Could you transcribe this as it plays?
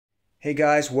Hey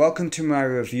guys, welcome to my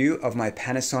review of my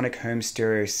Panasonic home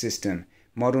stereo system,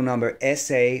 model number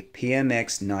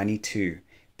SA-PMX92.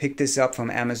 Picked this up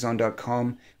from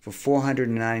Amazon.com for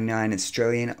 $499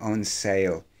 Australian on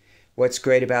sale. What's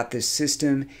great about this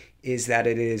system is that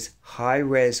it is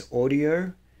high-res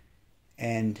audio,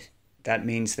 and that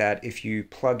means that if you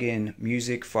plug in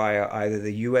music via either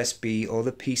the USB or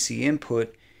the PC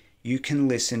input, you can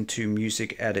listen to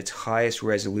music at its highest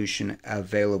resolution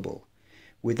available.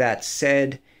 With that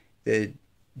said, the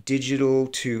digital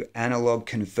to analog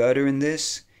converter in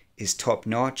this is top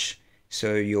notch,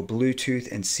 so your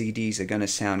Bluetooth and CDs are going to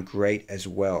sound great as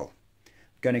well. I'm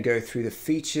going to go through the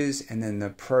features and then the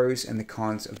pros and the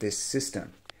cons of this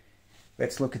system.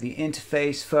 Let's look at the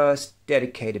interface first.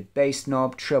 Dedicated bass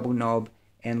knob, treble knob,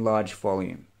 and large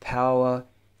volume. Power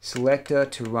selector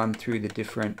to run through the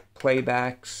different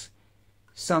playbacks.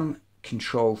 Some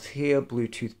controls here,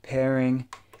 Bluetooth pairing,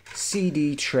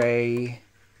 CD tray,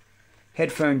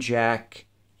 headphone jack,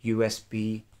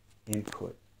 USB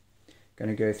input. Going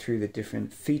to go through the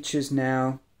different features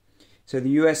now. So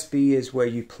the USB is where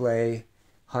you play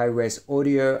high-res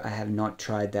audio. I have not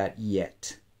tried that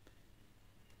yet.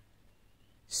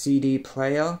 CD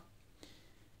player.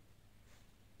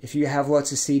 If you have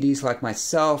lots of CDs like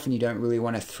myself and you don't really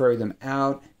want to throw them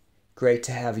out, great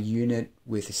to have a unit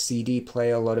with a CD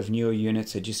player. A lot of newer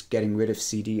units are just getting rid of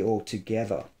CD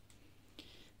altogether.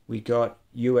 We got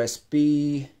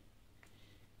USB.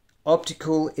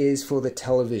 Optical is for the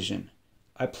television.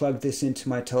 I plugged this into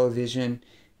my television,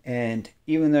 and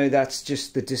even though that's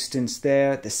just the distance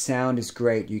there, the sound is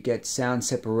great. You get sound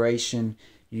separation.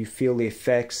 You feel the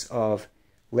effects of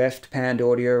left panned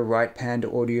audio, right panned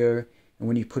audio, and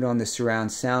when you put on the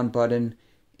surround sound button,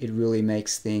 it really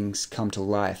makes things come to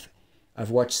life.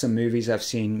 I've watched some movies I've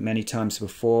seen many times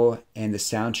before, and the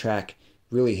soundtrack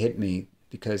really hit me,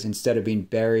 because instead of being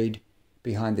buried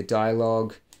behind the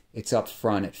dialogue, it's up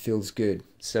front. It feels good.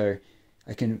 So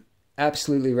I can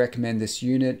absolutely recommend this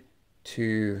unit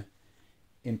to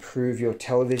improve your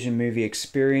television movie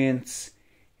experience.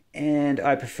 And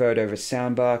I prefer it over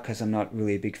soundbar because I'm not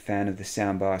really a big fan of the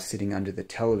soundbar sitting under the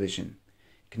television.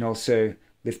 You can also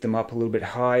lift them up a little bit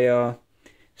higher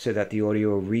so that the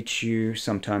audio will reach you.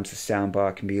 Sometimes the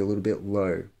soundbar can be a little bit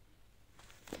low.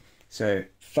 So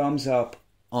thumbs up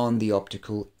on the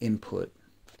optical input.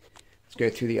 Let's go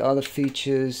through the other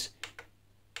features.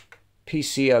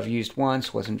 PC I've used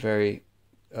once, wasn't a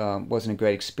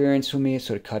great experience for me. It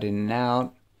sort of cut in and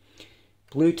out.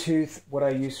 Bluetooth, what I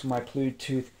use for my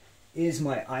Bluetooth is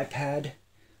my iPad.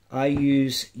 I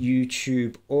use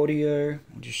YouTube audio.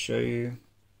 I'll just show you.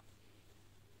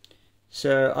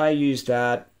 So I use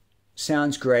that.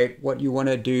 Sounds great. What you want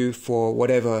to do for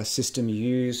whatever system you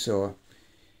use, or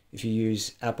if you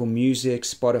use Apple Music,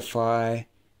 Spotify,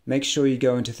 make sure you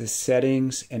go into the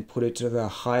settings and put it to the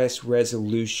highest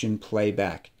resolution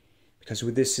playback. Because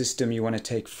with this system, you want to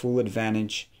take full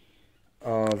advantage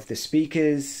of the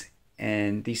speakers,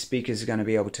 and these speakers are going to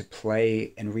be able to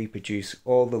play and reproduce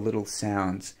all the little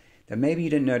sounds that maybe you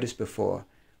didn't notice before.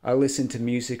 I listened to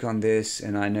music on this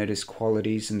and I noticed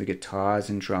qualities in the guitars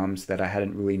and drums that I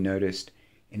hadn't really noticed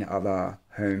in other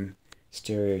home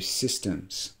stereo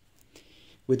systems.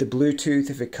 With the Bluetooth,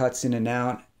 if it cuts in and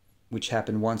out, which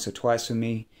happened once or twice for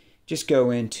me, just go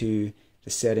into the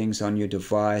settings on your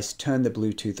device, turn the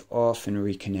Bluetooth off and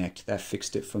reconnect. That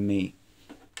fixed it for me.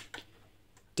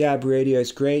 DAB radio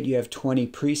is great. You have 20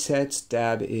 presets.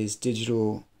 DAB is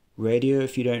digital radio,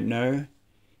 if you don't know.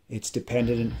 It's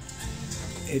dependent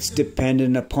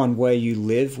upon where you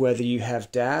live, whether you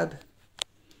have DAB.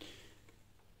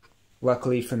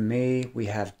 Luckily for me, we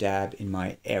have DAB in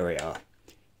my area.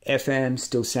 FM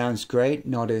still sounds great,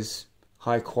 not as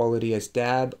high quality as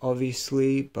DAB,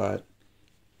 obviously, but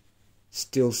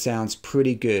still sounds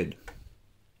pretty good.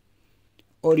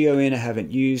 Audio in I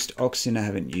haven't used, aux in I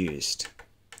haven't used.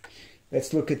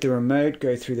 Let's look at the remote,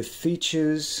 go through the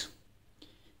features.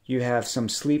 You have some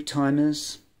sleep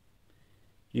timers.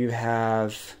 You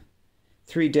have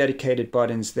 3 dedicated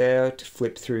buttons there to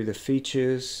flip through the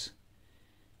features.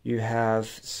 You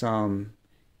have some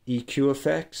EQ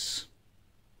effects.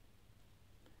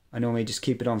 I normally just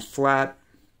keep it on flat.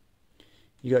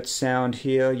 You got sound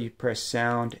here. You press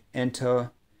sound,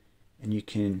 enter, and you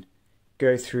can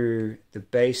go through the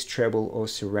bass, treble, or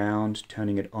surround,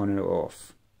 turning it on and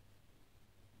off.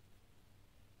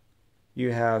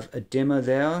 You have a dimmer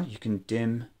there. You can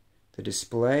dim the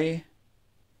display.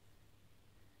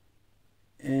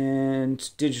 And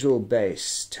digital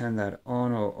bass, turn that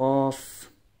on or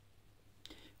off.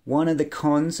 One of the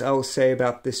cons I will say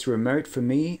about this remote, for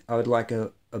me, I would like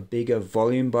a bigger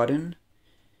volume button.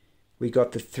 We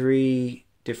got the 3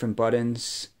 different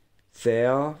buttons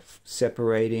there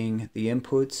separating the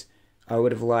inputs. I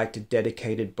would have liked a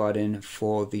dedicated button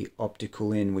for the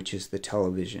optical in, which is the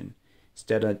television.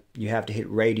 Instead of, you have to hit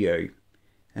radio.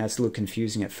 And that's a little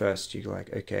confusing at first. You're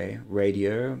like, okay,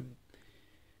 radio.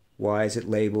 Why is it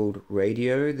labeled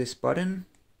radio, this button?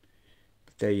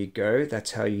 But there you go.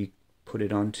 That's how you put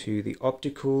it onto the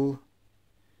optical.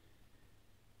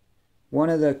 One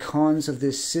of the cons of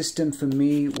this system for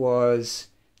me was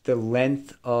the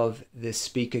length of the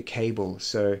speaker cable.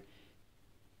 So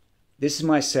this is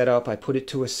my setup. I put it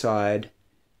to a side.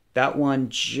 That one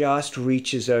just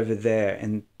reaches over there,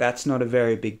 and that's not a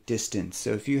very big distance.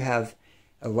 So if you have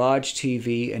a large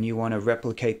TV and you want to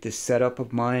replicate this setup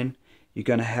of mine, you're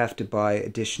going to have to buy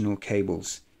additional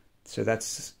cables. So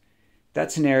that's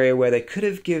an area where they could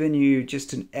have given you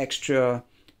just an extra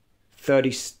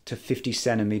 30 to 50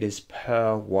 centimeters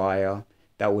per wire.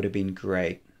 That would have been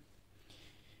great.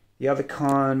 The other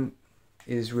con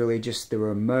is really just the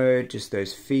remote, just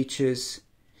those features.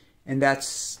 And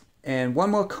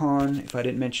one more con, if I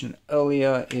didn't mention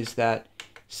earlier, is that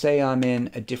say I'm in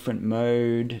a different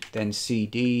mode than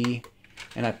CD,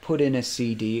 and I put in a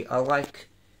CD. I like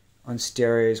on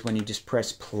stereos when you just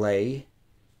press play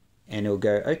and it'll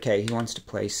go, okay, he wants to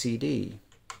play CD.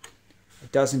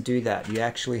 It doesn't do that. You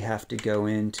actually have to go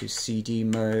into CD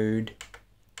mode.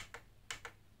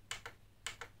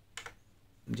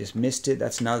 You just missed it.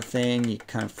 That's another thing. You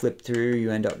kind of flip through, you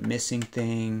end up missing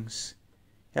things.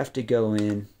 You have to go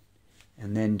in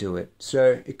and then do it.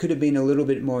 So it could have been a little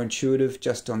bit more intuitive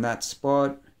just on that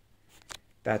spot.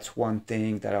 That's one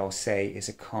thing that I'll say is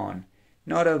a con.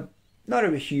 Not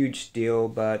a huge deal,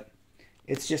 but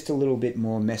it's just a little bit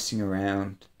more messing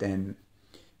around than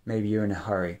maybe you're in a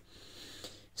hurry.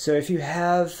 So if you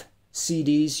have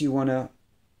CDs you want to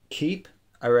keep,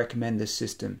 I recommend this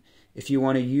system. If you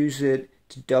want to use it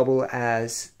to double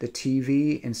as the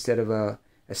TV instead of a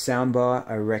soundbar,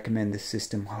 I recommend this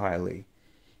system highly.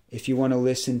 If you want to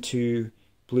listen to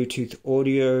Bluetooth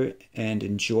audio and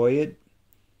enjoy it,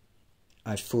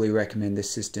 I'd fully recommend this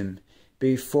system.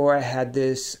 Before I had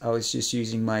this, I was just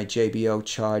using my JBL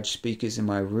Charge speakers in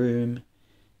my room.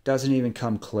 Doesn't even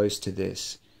come close to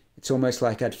this. It's almost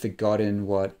like I'd forgotten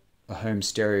what a home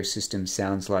stereo system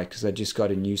sounds like because I'd just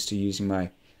gotten used to using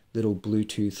my little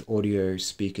Bluetooth audio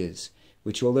speakers,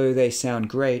 which although they sound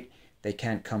great, they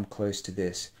can't come close to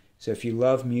this. So if you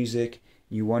love music,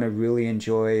 you want to really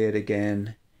enjoy it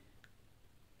again,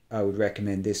 I would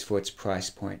recommend this for its price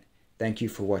point. Thank you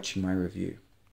for watching my review.